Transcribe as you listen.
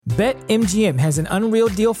BetMGM has an unreal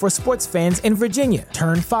deal for sports fans in Virginia.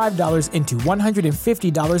 Turn $5 into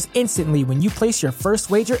 $150 instantly when you place your first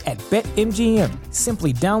wager at BetMGM.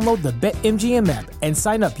 Simply download the BetMGM app and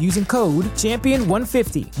sign up using code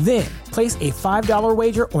Champion150. Then, place a $5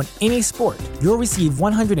 wager on any sport. You'll receive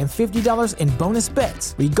 $150 in bonus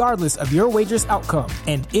bets, regardless of your wager's outcome.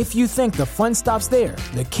 And if you think the fun stops there,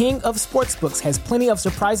 the King of Sportsbooks has plenty of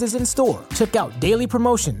surprises in store. Check out daily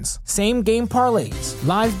promotions, same-game parlays,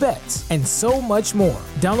 live bets, and so much more.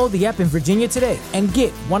 Download the app in Virginia today and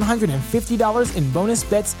get $150 in bonus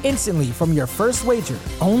bets instantly from your first wager.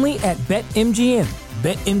 Only at BetMGM.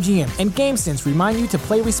 BetMGM and GameSense remind you to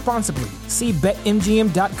play responsibly. See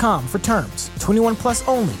BetMGM.com for terms. 21 plus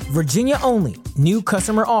only. Virginia only. New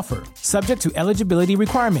customer offer. Subject to eligibility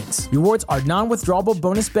requirements. Rewards are non-withdrawable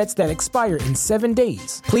bonus bets that expire in 7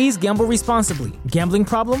 days. Please gamble responsibly. Gambling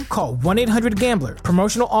problem? Call 1-800-GAMBLER.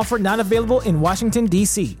 Promotional offer not available in Washington,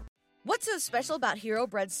 D.C. What's so special about Hero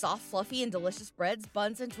Bread's soft, fluffy, and delicious breads,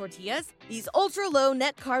 buns, and tortillas? These ultra-low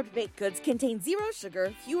net-carb baked goods contain zero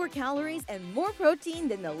sugar, fewer calories, and more protein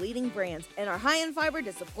than the leading brands, and are high in fiber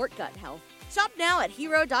to support gut health. Shop now at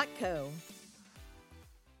hero.co.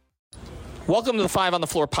 Welcome to the Five on the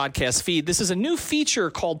Floor podcast feed. This is a new feature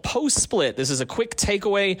called Post Split. This is a quick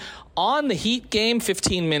takeaway on the Heat game,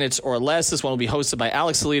 15 minutes or less. This one will be hosted by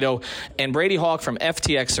Alex Toledo and Brady Hawk from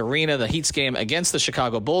FTX Arena. The Heat's game against the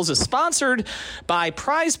Chicago Bulls is sponsored by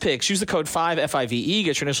Prize Picks. Use the code 5, F-I-V-E.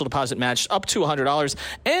 Get your initial deposit matched up to $100.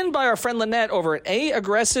 And by our friend Lynette over at A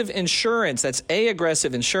Aggressive Insurance. That's A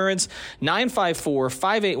Aggressive Insurance,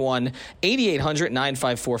 954-581-8800,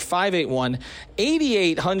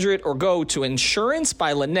 954-581-8800, or go to Insurance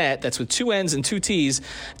by Lynette, that's with 2 N's and 2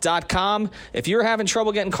 T's.com. If you're having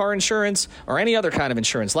trouble getting car insurance or any other kind of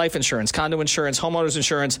insurance, life insurance, condo insurance, homeowners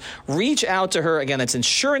insurance, reach out to her. Again, that's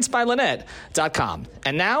insurancebylynette.com.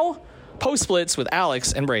 And now, Post Splits with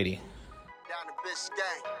Alex and Brady.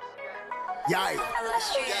 Yeah.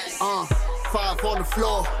 5 on the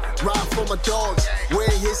floor, ride for my dogs. Where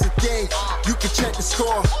here's the thing, you can check the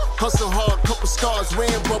score. Hustle hard, couple scars,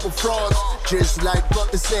 wearing rubber frauds. Just like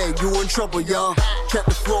Butler said, you in trouble, y'all. Kept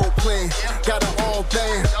the floor playing, got it all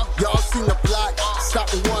band. Y'all seen the block,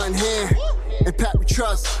 stop with one hand. And Pat we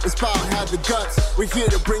trust, it's power, have the guts. We're here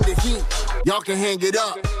to bring the heat, y'all can hang it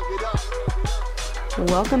up.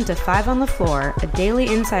 Welcome to 5 on the Floor, a daily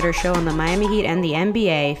insider show on the Miami Heat and the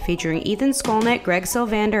NBA, featuring Ethan Skolnick, Greg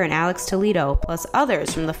Sylvander, and Alex Toledo, plus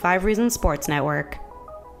others from the 5 Reasons Sports Network.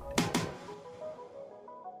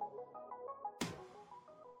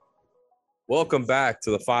 Welcome back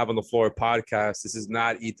to the 5 on the Floor podcast. This is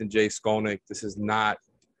not Ethan J. Skolnick. This is not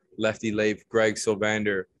Lefty Leif, Greg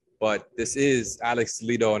Sylvander, but this is Alex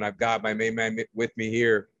Toledo, and I've got my main man with me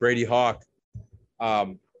here, Brady Hawk,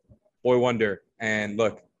 Boy Wonder. And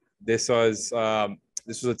look, this was a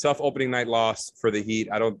tough opening night loss for the Heat.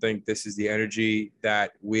 I don't think this is the energy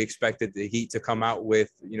that we expected the Heat to come out with,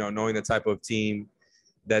 knowing the type of team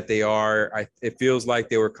that they are. It feels like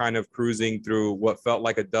they were kind of cruising through what felt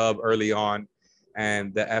like a dub early on,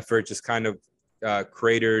 and the effort just kind of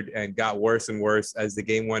cratered and got worse and worse as the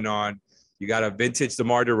game went on. You got a vintage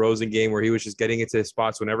DeMar DeRozan game where he was just getting into his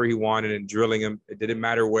spots whenever he wanted and drilling them. It didn't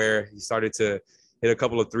matter where. He started to hit a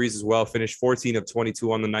couple of threes as well, finished 14 of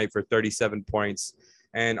 22 on the night for 37 points.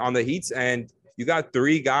 And on the Heat's end, you got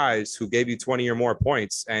 3 guys who gave you 20 or more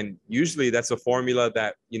points. And usually that's a formula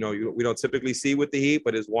that, we don't typically see with the Heat,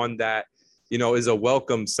 but is one that, is a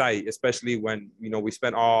welcome sight, especially when, we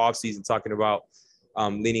spent all offseason talking about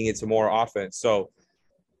leaning into more offense. So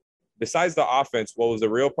besides the offense, what was the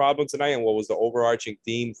real problem tonight and what was the overarching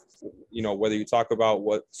theme? Whether you talk about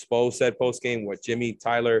what Spo said post-game, what Jimmy,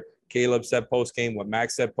 Tyler, Caleb said post-game, what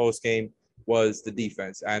Max said post-game, was the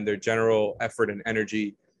defense and their general effort and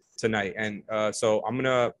energy tonight. And so I'm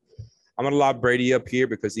gonna lob Brady up here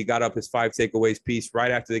because he got up his 5 takeaways piece right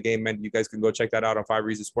after the game. And you guys can go check that out on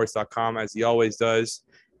 5reasonsports.com as he always does.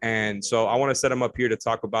 And so I want to set him up here to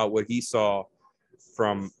talk about what he saw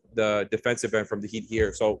from the defensive end from the Heat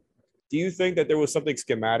here. So do you think that there was something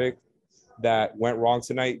schematic that went wrong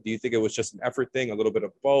tonight? Do you think it was just an effort thing, a little bit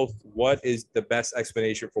of both? What is the best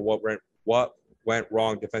explanation for what went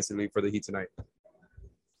wrong defensively for the Heat tonight?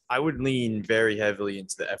 I would lean very heavily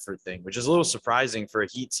into the effort thing, which is a little surprising for a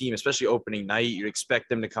Heat team, especially opening night. You'd expect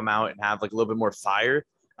them to come out and have like a little bit more fire,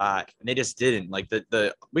 and they just didn't. Like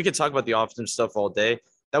we could talk about the offensive stuff all day.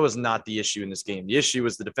 That was not the issue in this game. The issue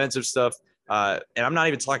was the defensive stuff, and I'm not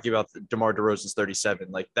even talking about DeMar DeRozan's 37.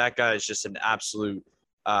 Like that guy is just an absolute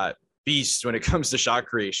beast when it comes to shot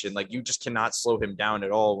creation. Like you just cannot slow him down at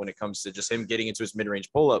all when it comes to just him getting into his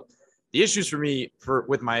mid-range pull-up. The issues for me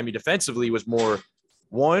with Miami defensively was more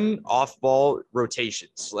One, off-ball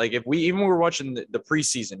rotations. Like if we even when we're watching the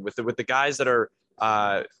preseason with the guys that are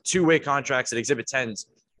two-way contracts at Exhibit 10s,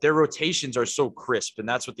 their rotations are so crisp, and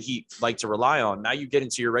that's what the Heat like to rely on. Now you get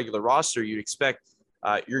into your regular roster, you'd expect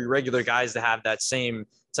your regular guys to have that same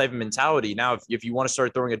type of mentality. Now, if you want to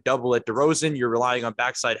start throwing a double at DeRozan, you're relying on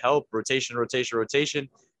backside help, rotation, and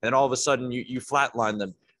then all of a sudden you flatline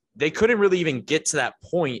them. They couldn't really even get to that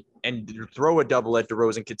point and throw a double at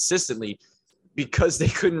DeRozan consistently because they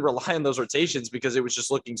couldn't rely on those rotations because it was just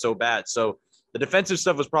looking so bad. So the defensive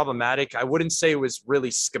stuff was problematic. I wouldn't say it was really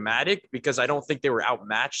schematic because I don't think they were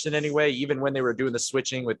outmatched in any way, even when they were doing the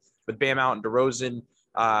switching with Bam out and DeRozan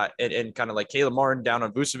and kind of like Caleb Martin down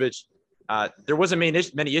on Vucevic. There wasn't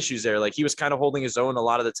many issues there. Like he was kind of holding his own a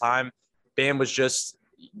lot of the time. DeRozan was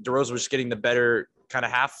just getting the better kind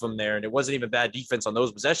of half of them there. And it wasn't even bad defense on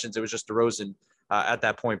those possessions. It was just DeRozan at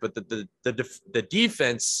that point. But the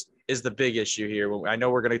defense is the big issue here. I know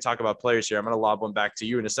we're going to talk about players here. I'm going to lob one back to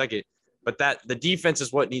you in a second. But the defense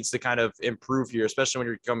is what needs to kind of improve here, especially when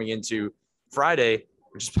you're coming into Friday,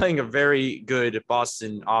 which is playing a very good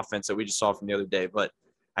Boston offense that we just saw from the other day. But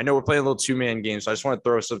I know we're playing a little two-man game, so I just want to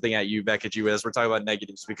throw something at you, back at you as we're talking about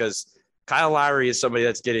negatives, because Kyle Lowry is somebody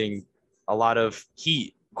that's getting a lot of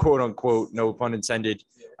heat, quote unquote, no pun intended,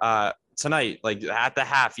 tonight. Like at the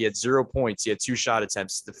half, he had 0 points. He had 2 shot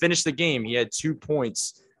attempts. To finish the game, he had 2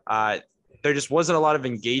 points. There just wasn't a lot of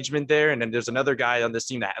engagement there. And then there's another guy on this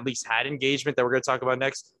team that at least had engagement that we're going to talk about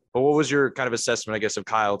next. But what was your kind of assessment, I guess, of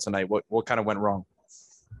Kyle tonight? What kind of went wrong?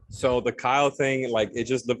 So the Kyle thing, like it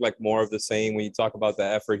just looked like more of the same when you talk about the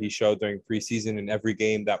effort he showed during preseason in every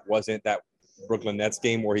game that wasn't that Brooklyn Nets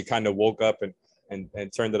game where he kind of woke up and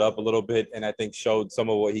turned it up a little bit and I think showed some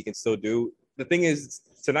of what he can still do. The thing is,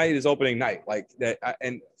 tonight is opening night, like that,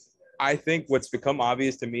 and I think what's become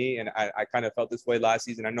obvious to me, and I kind of felt this way last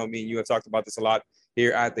season. I know me and you have talked about this a lot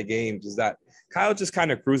here at the games, is that Kyle just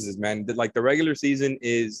kind of cruises, man. Like the regular season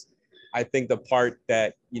is, I think, the part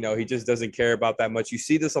that, you know, he just doesn't care about that much. You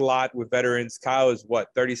see this a lot with veterans. Kyle is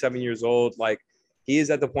 37 years old. Like he is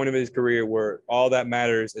at the point of his career where all that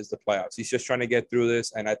matters is the playoffs. He's just trying to get through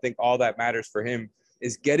this. And I think all that matters for him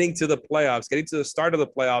is getting to the playoffs, getting to the start of the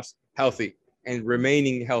playoffs healthy and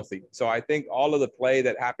remaining healthy. So I think all of the play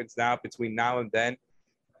that happens now between now and then,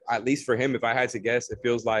 at least for him, if I had to guess, it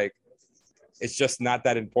feels like it's just not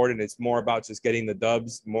that important. It's more about just getting the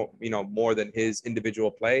dubs, more than his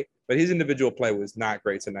individual play. But his individual play was not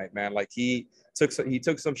great tonight, man. Like he took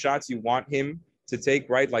some shots you want him to take,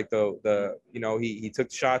 right? Like he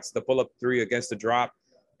took shots, the pull-up 3 against the drop,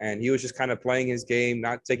 and he was just kind of playing his game,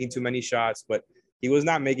 not taking too many shots, but he was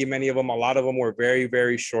not making many of them. A lot of them were very,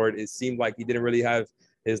 very short. It seemed like he didn't really have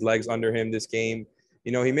his legs under him this game.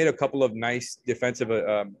 You know, he made a couple of nice defensive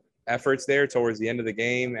efforts there towards the end of the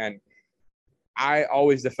game. And I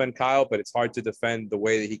always defend Kyle, but it's hard to defend the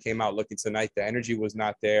way that he came out looking tonight. The energy was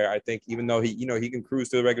not there. I think even though he can cruise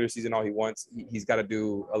through the regular season all he wants, he's got to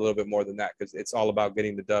do a little bit more than that because it's all about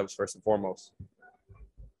getting the dubs first and foremost.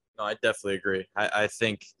 No, I definitely agree. I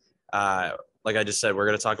think like I just said, we're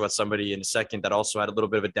going to talk about somebody in a second that also had a little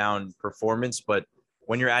bit of a down performance. But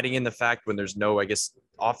when you're adding in the fact when there's no, I guess,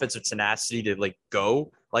 offensive tenacity to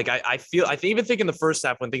go, like I even think in the first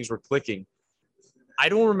half when things were clicking, I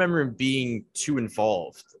don't remember him being too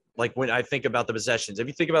involved. Like when I think about the possessions, if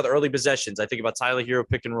you think about the early possessions, I think about Tyler Herro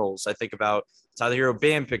pick and rolls. I think about Tyler Herro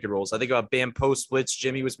Bam pick and rolls. I think about Bam post splits.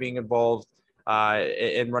 Jimmy was being involved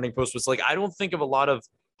in running post splits. Like I don't think of a lot of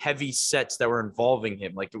heavy sets that were involving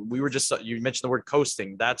him. Like you mentioned the word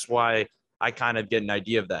coasting. That's why I kind of get an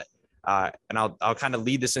idea of that. And I'll kind of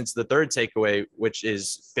lead this into the third takeaway, which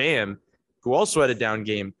is Bam, who also had a down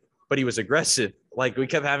game, but he was aggressive. Like we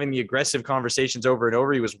kept having the aggressive conversations over and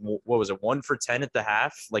over. He was, 1 for 10 at the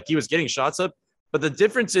half? Like he was getting shots up. But the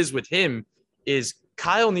difference is with him is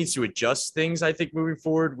Kyle needs to adjust things, I think, moving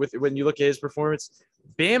forward when you look at his performance.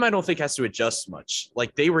 Bam, I don't think has to adjust much.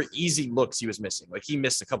 Like they were easy looks he was missing. Like he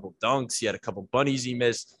missed a couple dunks. He had a couple bunnies he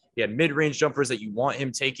missed. He had mid-range jumpers that you want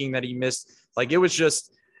him taking that he missed. Like it was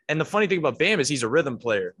just, and the funny thing about Bam is he's a rhythm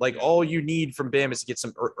player. Like all you need from Bam is to get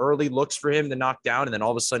some early looks for him to knock down. And then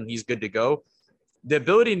all of a sudden he's good to go. The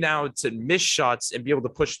ability now to miss shots and be able to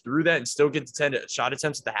push through that and still get to 10 shot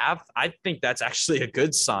attempts at the half, I think that's actually a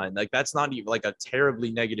good sign. Like that's not even like a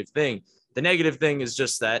terribly negative thing. The negative thing is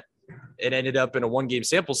just that it ended up in a 1-game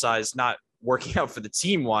sample size, not working out for the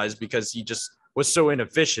team wise because he just was so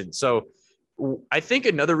inefficient. So I think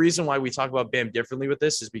another reason why we talk about Bam differently with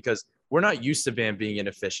this is because we're not used to Bam being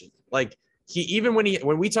inefficient. Like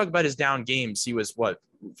when we talk about his down games, he was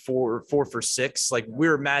 4 for 6. Like we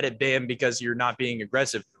were mad at Bam because you're not being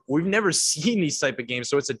aggressive. We've never seen these type of games,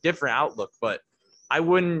 so it's a different outlook. But I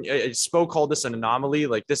wouldn't. Spo called this an anomaly.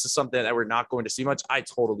 Like, this is something that we're not going to see much. I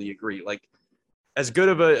totally agree. Like, as good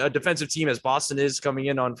of a defensive team as Boston is coming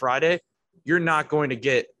in on Friday, he's not going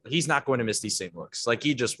to miss these same looks. Like,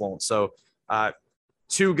 he just won't. So,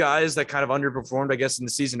 two guys that kind of underperformed, I guess, in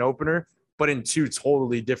the season opener, but in two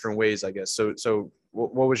totally different ways, I guess. So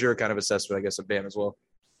what was your kind of assessment, I guess, of Bam as well?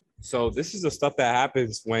 So this is the stuff that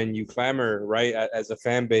happens when you clamor, right, as a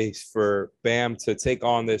fan base for Bam to take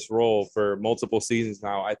on this role for multiple seasons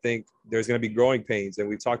now. I think there's going to be growing pains, and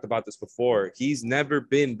we've talked about this before. He's never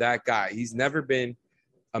been that guy. He's never been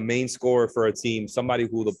a main scorer for a team, somebody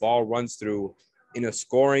who the ball runs through in a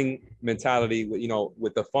scoring mentality,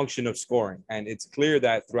 with the function of scoring. And it's clear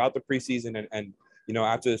that throughout the preseason and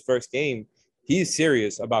after his first game, he's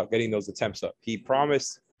serious about getting those attempts up. He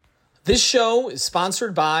promised. This show is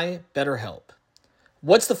sponsored by BetterHelp.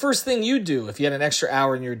 What's the first thing you do if you had an extra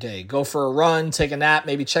hour in your day? Go for a run, take a nap,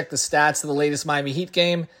 maybe check the stats of the latest Miami Heat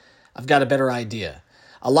game? I've got a better idea.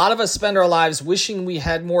 A lot of us spend our lives wishing we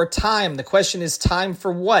had more time. The question is, time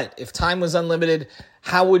for what? If time was unlimited,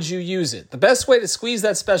 how would you use it? The best way to squeeze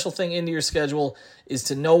that special thing into your schedule is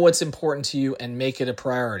to know what's important to you and make it a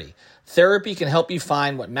priority. Therapy can help you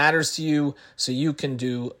find what matters to you so you can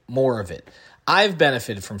do more of it. I've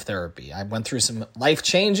benefited from therapy. I went through some life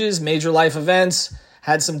changes, major life events,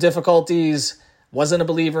 had some difficulties, wasn't a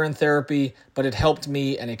believer in therapy, but it helped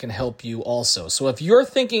me and it can help you also. So if you're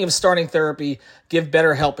thinking of starting therapy, give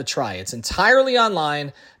BetterHelp a try. It's entirely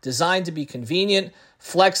online, designed to be convenient,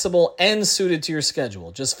 flexible, and suited to your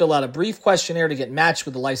schedule. Just fill out a brief questionnaire to get matched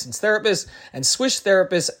with a licensed therapist and switch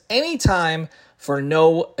therapists anytime for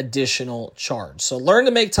no additional charge. So learn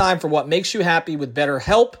to make time for what makes you happy with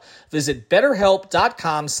BetterHelp. Visit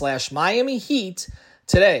BetterHelp.com/Miami Heat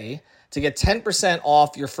today to get 10%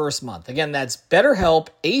 off your first month. Again, that's BetterHelp,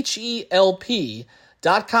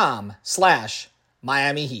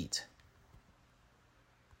 HELP.com/Miami Heat.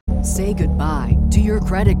 Say goodbye to your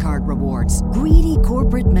credit card rewards. Greedy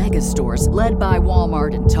corporate mega stores, led by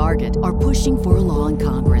Walmart and Target, are pushing for a law in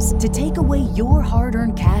Congress to take away your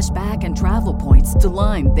hard-earned cash back and travel points to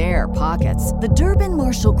line their pockets. The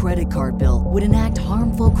Durbin-Marshall credit card bill would enact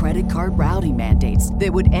harmful credit card routing mandates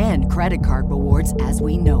that would end credit card rewards as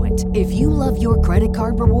we know it. If you love your credit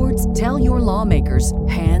card rewards, tell your lawmakers,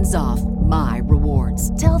 hands off my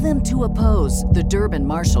rewards. Tell them to oppose the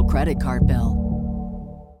Durbin-Marshall credit card bill.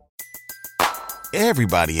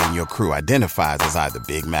 Everybody in your crew identifies as either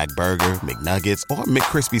Big Mac Burger, McNuggets, or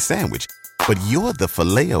McCrispy Sandwich. But you're the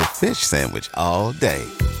Filet-O-Fish Sandwich all day.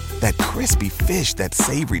 That crispy fish, that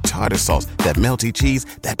savory tartar sauce, that melty cheese,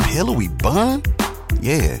 that pillowy bun.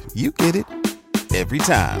 Yeah, you get it. Every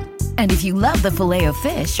time. And if you love the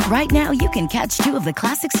Filet-O-Fish, right now you can catch two of the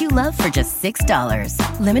classics you love for just $6.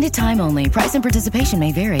 Limited time only. Price and participation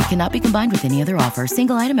may vary. Cannot be combined with any other offer.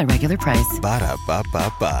 Single item at regular price.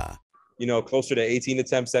 Ba-da-ba-ba-ba. Closer to 18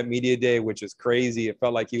 attempts at media day, which is crazy. It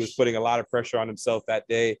felt like he was putting a lot of pressure on himself that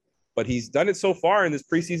day, but he's done it so far in this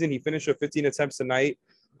preseason. He finished with 15 attempts tonight.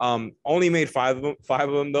 Only made five of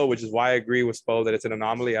them though, which is why I agree with Spo that it's an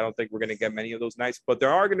anomaly. I don't think we're going to get many of those nights, but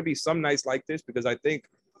there are going to be some nights like this because I think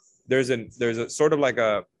there's a sort of like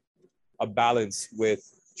a balance with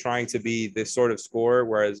trying to be this sort of scorer.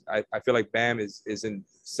 Whereas I feel like Bam is in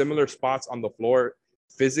similar spots on the floor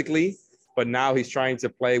physically, but now he's trying to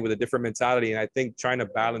play with a different mentality. And I think trying to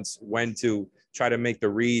balance when to try to make the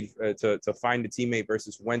read to find the teammate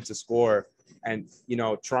versus when to score and,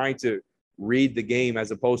 trying to read the game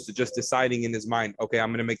as opposed to just deciding in his mind, okay, I'm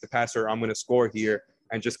going to make the pass or I'm going to score here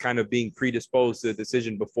and just kind of being predisposed to the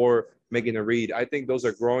decision before making a read. I think those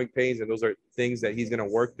are growing pains and those are things that he's going to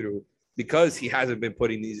work through because he hasn't been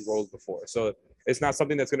put in these roles before. So it's not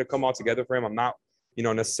something that's going to come all together for him. I'm not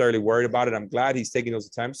necessarily worried about it. I'm glad he's taking those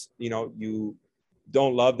attempts. You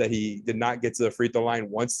don't love that he did not get to the free throw line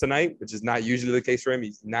once tonight, which is not usually the case for him.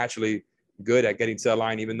 He's naturally good at getting to the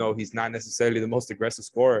line, even though he's not necessarily the most aggressive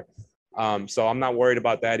scorer. So I'm not worried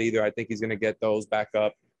about that either. I think he's going to get those back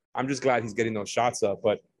up. I'm just glad he's getting those shots up.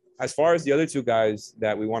 But as far as the other two guys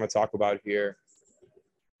that we want to talk about here,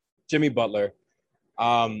 Jimmy Butler,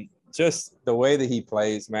 just the way that he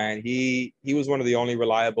plays, man, he was one of the only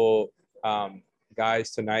reliable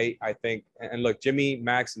guys tonight, I think. And look, Jimmy,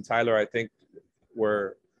 Max, and Tyler, I think,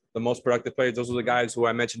 were the most productive players. Those were the guys who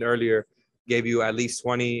I mentioned earlier gave you at least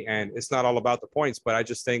 20, and it's not all about the points, but I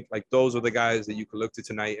just think like those are the guys that you could look to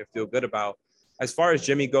tonight and feel good about. As far as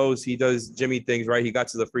Jimmy goes, he does Jimmy things, right? He got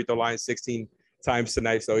to the free throw line 16 times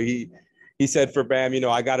tonight. So he said for Bam,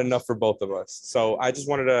 I got enough for both of us. So I just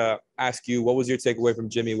wanted to ask you, what was your takeaway from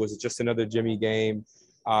Jimmy? Was it just another Jimmy game?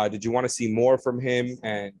 Did you want to see more from him?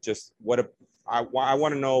 And just I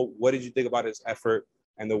want to know, what did you think about his effort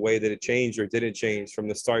and the way that it changed or didn't change from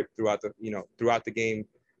the start throughout the game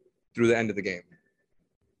through the end of the game?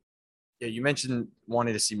 Yeah, you mentioned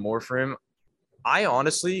wanting to see more from him. I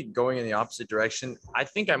honestly, going in the opposite direction, I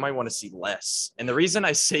think I might want to see less. And the reason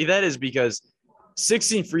I say that is because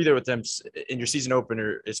 16 free throw attempts in your season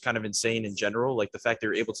opener is kind of insane in general. Like the fact that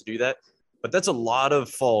you're able to do that, but that's a lot of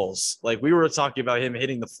falls. Like we were talking about him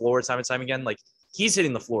hitting the floor time and time again. Like he's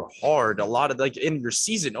hitting the floor hard. A lot of, like, in your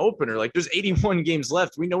season opener, like there's 81 games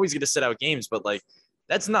left. We know he's going to sit out games, but like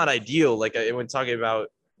that's not ideal. Like when talking about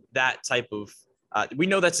that type of, we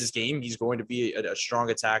know that's his game. He's going to be a strong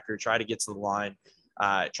attacker, try to get to the line,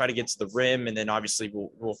 try to get to the rim, and then obviously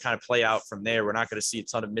we'll kind of play out from there. We're not going to see a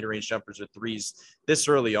ton of mid-range jumpers or threes this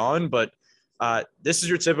early on, but this is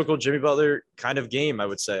your typical Jimmy Butler kind of game, I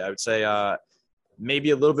would say.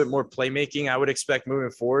 Maybe a little bit more playmaking I would expect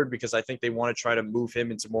moving forward, because I think they want to try to move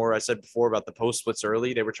him into more. I said before about the post splits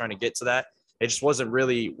early. They were trying to get to that. It just wasn't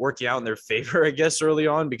really working out in their favor, I guess, early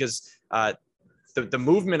on, because the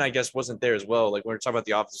movement, I guess, wasn't there as well. Like when we're talking about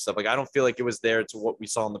the offensive stuff, like I don't feel like it was there to what we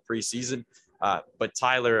saw in the preseason. But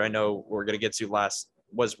Tyler, I know we're going to get to last,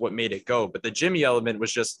 was what made it go. But the Jimmy element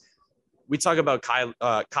was just, we talk about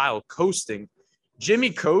Kyle coasting.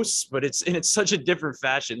 Jimmy coasts, but it's such a different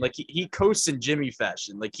fashion. Like he coasts in Jimmy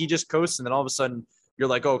fashion. Like he just coasts, and then all of a sudden you're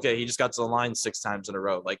like, oh, okay, he just got to the line 6 times in a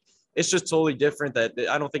row. Like it's just totally different. That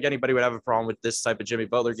I don't think anybody would have a problem with this type of Jimmy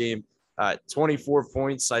Butler game. 24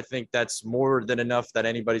 points. I think that's more than enough that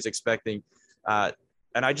anybody's expecting. And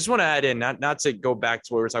I just want to add in, not to go back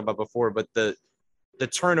to what we were talking about before, but the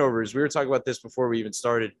turnovers. We were talking about this before we even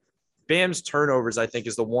started. Bam's turnovers, I think,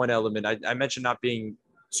 is the one element. I mentioned not being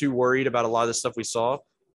too worried about a lot of the stuff we saw.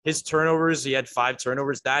 His turnovers, he had 5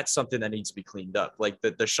 turnovers. That's something that needs to be cleaned up. Like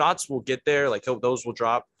the shots will get there, like those will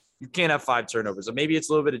drop. You can't have 5 turnovers. And maybe it's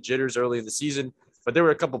a little bit of jitters early in the season, but there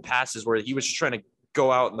were a couple passes where he was just trying to go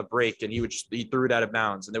out in the break and he threw it out of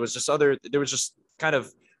bounds. And there was just kind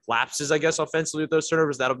of lapses, I guess, offensively with those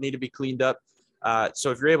turnovers that'll need to be cleaned up.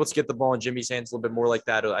 So if you're able to get the ball in Jimmy's hands a little bit more like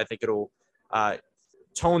that, I think it'll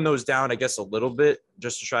tone those down, I guess, a little bit,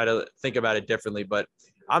 just to try to think about it differently. But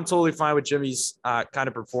I'm totally fine with Jimmy's kind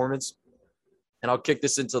of performance. And I'll kick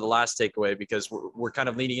this into the last takeaway, because we're kind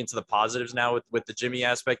of leaning into the positives now with the Jimmy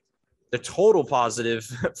aspect. The total positive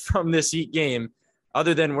from this Heat game,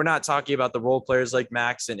 other than we're not talking about the role players like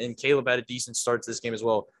Max and Caleb had a decent start to this game as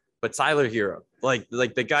well, but Tyler Herro, like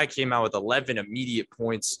the guy came out with 11 immediate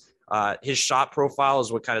points. His shot profile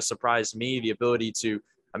is what kind of surprised me, the ability to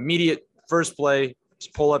immediate first play,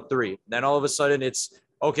 just pull up 3. Then all of a sudden it's,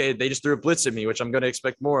 okay, they just threw a blitz at me, which I'm going to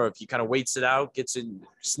expect more of. He kind of waits it out, gets in,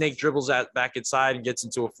 snake dribbles back inside and gets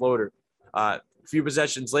into a floater. A few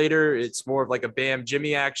possessions later, it's more of like a Bam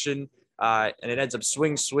Jimmy action. And it ends up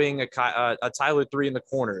swing, a Tyler 3 in the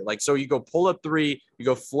corner. Like, so you go pull up 3, you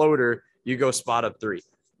go floater, you go spot up 3.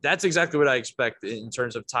 That's exactly what I expect in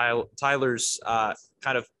terms of Tyler's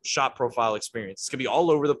kind of shot profile experience. It's gonna be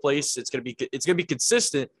all over the place. It's gonna be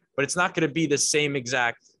consistent, but it's not gonna be the same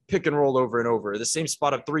exact pick and roll over and over, the same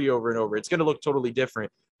spot up 3 over and over. It's gonna look totally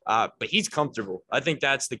different. But he's comfortable. I think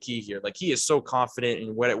that's the key here. Like, he is so confident in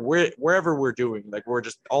wherever we're doing. Like, we're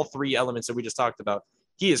just all 3 elements that we just talked about.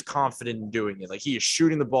 He is confident in doing it. Like, he is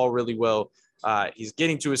shooting the ball really well. He's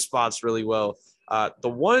getting to his spots really well. The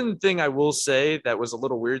one thing I will say that was a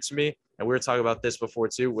little weird to me, and we were talking about this before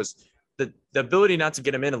too, was the ability not to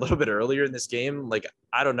get him in a little bit earlier in this game. Like,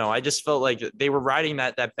 I don't know. I just felt like they were riding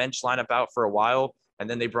that bench lineup out for a while, and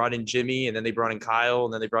then they brought in Jimmy, and then they brought in Kyle,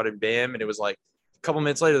 and then they brought in Bam, and it was like a couple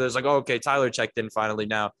minutes later, there's like, oh, okay, Tyler checked in finally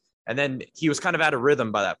now. And then he was kind of out of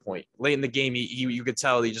rhythm by that point. Late in the game, you could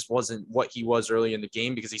tell he just wasn't what he was early in the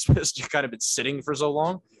game, because he's just kind of been sitting for so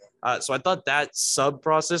long. So I thought that sub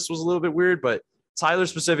process was a little bit weird, but Tyler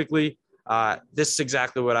specifically, this is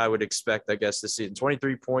exactly what I would expect, I guess, this season.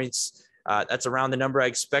 23 points. That's around the number I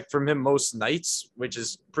expect from him most nights, which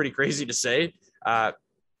is pretty crazy to say.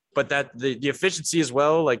 But that the efficiency as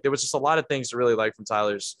well, like, there was just a lot of things to really like from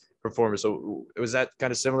Tyler's performance. So was that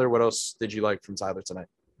kind of similar? What else did you like from Tyler tonight?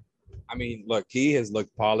 I mean, look, he has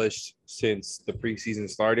looked polished since the preseason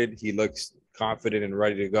started. He looks confident and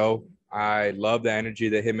ready to go. I love the energy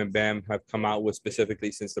that him and Bam have come out with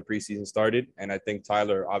specifically since the preseason started. And I think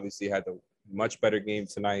Tyler obviously had a much better game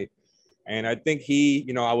tonight. And I think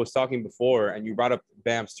I was talking before, and you brought up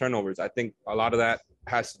Bam's turnovers. I think a lot of that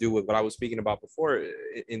has to do with what I was speaking about before,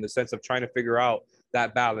 in the sense of trying to figure out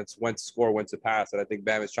that balance, when to score, when to pass. And I think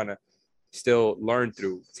Bam is trying to still learn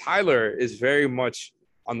through. Tyler is very much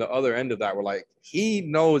on the other end of that, where, like, he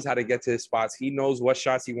knows how to get to his spots. He knows what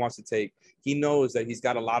shots he wants to take. He knows that he's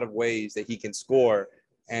got a lot of ways that he can score.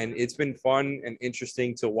 And it's been fun and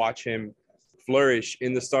interesting to watch him flourish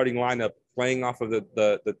in the starting lineup, playing off of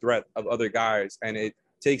the threat of other guys. And it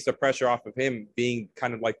takes the pressure off of him being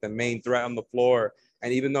kind of like the main threat on the floor.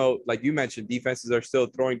 And even though, like you mentioned, defenses are still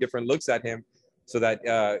throwing different looks at him, so that,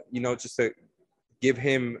 just to give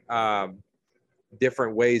him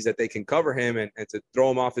different ways that they can cover him and to throw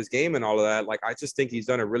him off his game and all of that. Like, I just think he's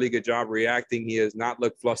done a really good job reacting. He has not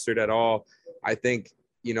looked flustered at all. I think,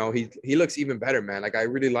 he looks even better, man. Like, I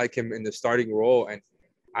really like him in the starting role. And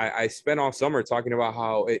I spent all summer talking about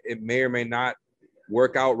how it may or may not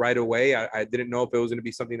work out right away. I didn't know if it was going to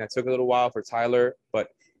be something that took a little while for Tyler, but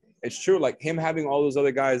it's true. Like, him having all those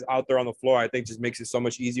other guys out there on the floor, I think just makes it so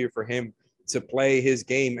much easier for him to play his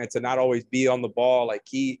game and to not always be on the ball. Like,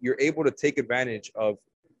 you're able to take advantage of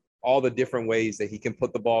all the different ways that he can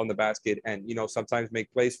put the ball in the basket and, sometimes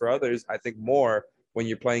make plays for others. I think more when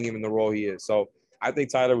you're playing him in the role he is. So I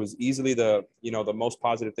think Tyler was easily the most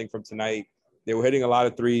positive thing from tonight. They were hitting a lot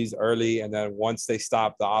of threes early, and then once they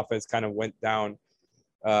stopped, the offense kind of went down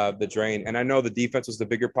the drain. And I know the defense was the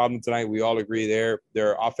bigger problem tonight. We all agree there.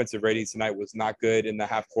 Their offensive rating tonight was not good in the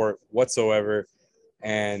half court whatsoever.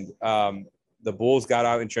 And the Bulls got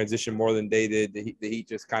out in transition more than they did. The Heat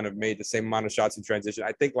just kind of made the same amount of shots in transition.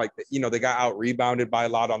 I think, they got out rebounded by a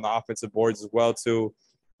lot on the offensive boards as well, too.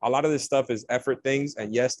 A lot of this stuff is effort things.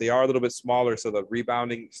 And yes, they are a little bit smaller, so the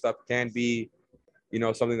rebounding stuff can be,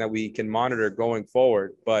 something that we can monitor going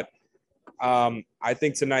forward. But I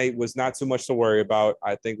think tonight was not too much to worry about.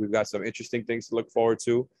 I think we've got some interesting things to look forward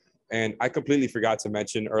to. And I completely forgot to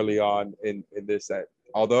mention early on in this that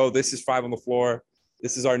although this is 5 on the floor,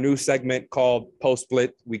 this is our new segment called Post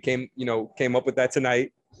Split. We came up with that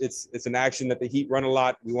tonight. It's an action that the Heat run a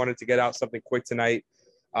lot. We wanted to get out something quick tonight.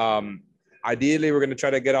 Ideally, we're going to try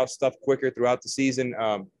to get out stuff quicker throughout the season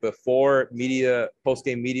before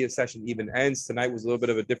post-game media session even ends. Tonight was a little bit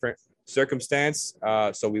of a different circumstance,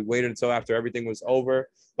 so we waited until after everything was over.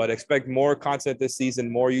 But expect more content this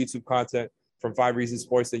season, more YouTube content from 5 Reasons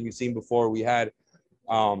Sports than you've seen before. We had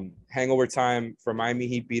Hangover Time for Miami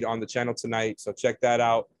Heat Beat on the channel tonight, so check that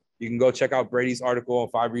out. You can go check out Brady's article on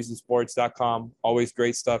 5reasonsports.com. Always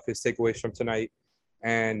great stuff, his takeaways from tonight.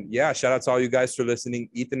 And yeah, shout out to all you guys for listening.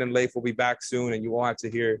 Ethan and Leif will be back soon, and you won't have to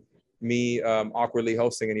hear me awkwardly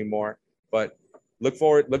hosting anymore. But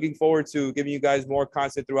looking forward to giving you guys more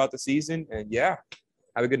content throughout the season. And yeah,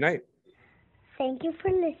 have a good night. Thank you for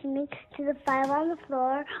listening to the 5 on the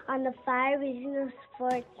Floor on the 5 Reasons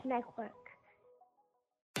Sports Network.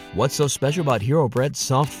 What's so special about Hero Bread's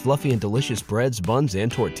soft, fluffy, and delicious breads, buns,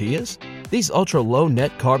 and tortillas? These ultra-low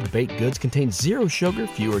net-carb baked goods contain zero sugar,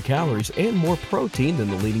 fewer calories, and more protein than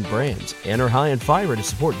the leading brands, and are high in fiber to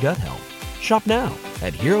support gut health. Shop now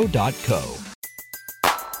at Hero.co.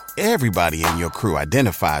 Everybody in your crew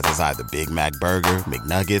identifies as either Big Mac Burger,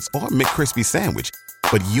 McNuggets, or McCrispy Sandwich.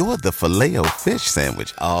 But you're the Filet-O-Fish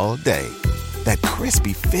Sandwich all day. That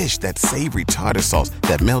crispy fish, that savory tartar sauce,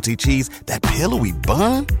 that melty cheese, that pillowy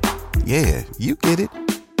bun. Yeah, you get it.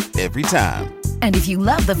 Every time. And if you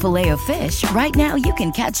love the Filet-O-Fish, right now you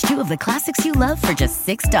can catch 2 of the classics you love for just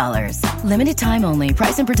 $6. Limited time only.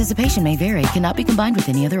 Price and participation may vary. Cannot be combined with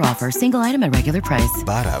any other offer. Single item at regular price.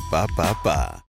 Ba-da-ba-ba-ba.